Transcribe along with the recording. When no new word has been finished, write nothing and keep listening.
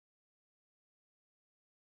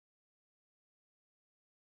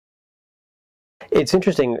it's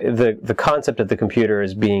interesting, the concept of the computer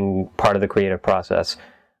as being part of the creative process.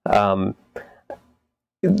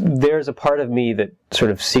 There's a part of me that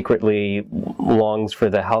sort of secretly longs for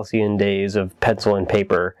the halcyon days of pencil and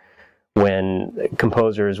paper, when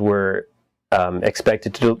composers were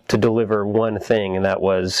expected to deliver one thing, and that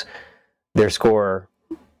was their score,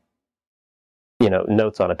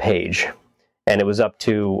 notes on a page. And it was up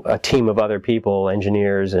to a team of other people,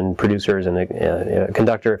 engineers and producers and a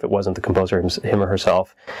conductor, if it wasn't the composer him or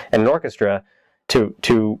herself, and an orchestra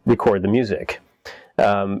to record the music.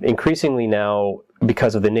 Increasingly now,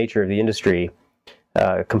 because of the nature of the industry,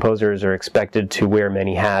 composers are expected to wear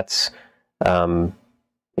many hats,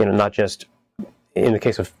 not just, in the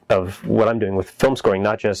case of what I'm doing with film scoring,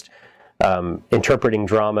 not just interpreting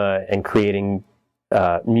drama and creating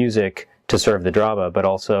music to serve the drama, but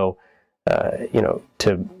also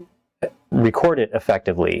to record it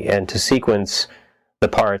effectively and to sequence the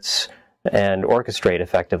parts and orchestrate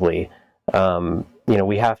effectively.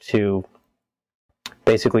 We have to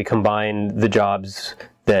basically combine the jobs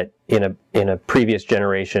that in a previous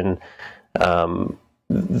generation,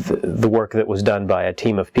 the work that was done by a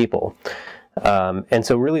team of people. And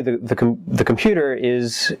so really the computer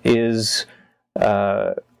is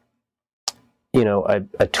a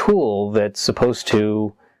tool that's supposed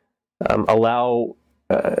to allow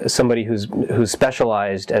somebody who's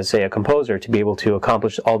specialized as, say, a composer to be able to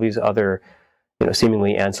accomplish all these other,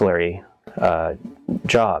 seemingly ancillary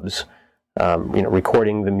jobs.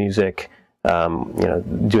 Recording the music,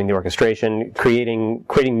 doing the orchestration,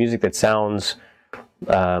 creating music that sounds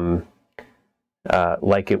like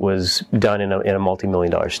it was done in a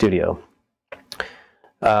multi-million-dollar studio.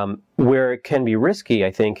 Where it can be risky,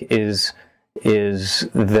 I think, is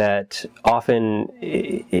that often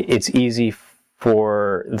it's easy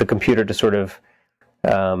for the computer to sort of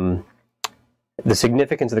the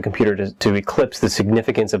significance of the computer to eclipse the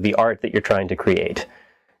significance of the art that you're trying to create.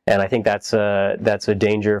 And I think that's a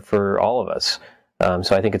danger for all of us.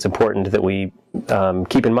 So I think it's important that we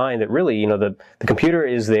keep in mind that really, the computer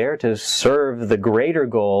is there to serve the greater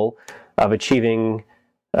goal of achieving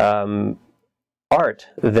art,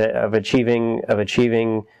 of achieving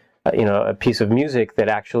a piece of music that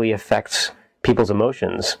actually affects people's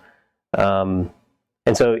emotions. And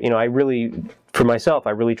so, I really, for myself, I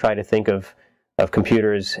really try to think of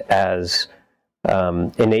computers as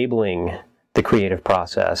enabling the creative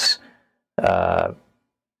process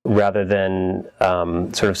rather than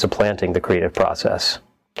sort of supplanting the creative process.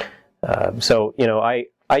 So,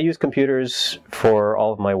 I use computers for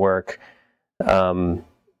all of my work, and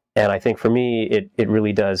I think for me, it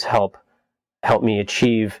really does help me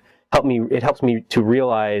achieve. It helps me to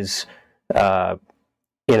realize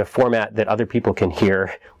in a format that other people can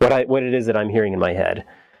hear what it is that I'm hearing in my head.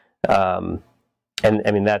 And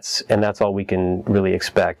I mean that's all we can really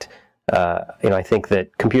expect. I think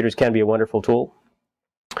that computers can be a wonderful tool,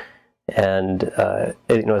 and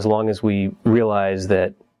as long as we realize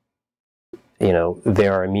that they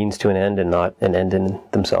are a means to an end and not an end in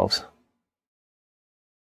themselves.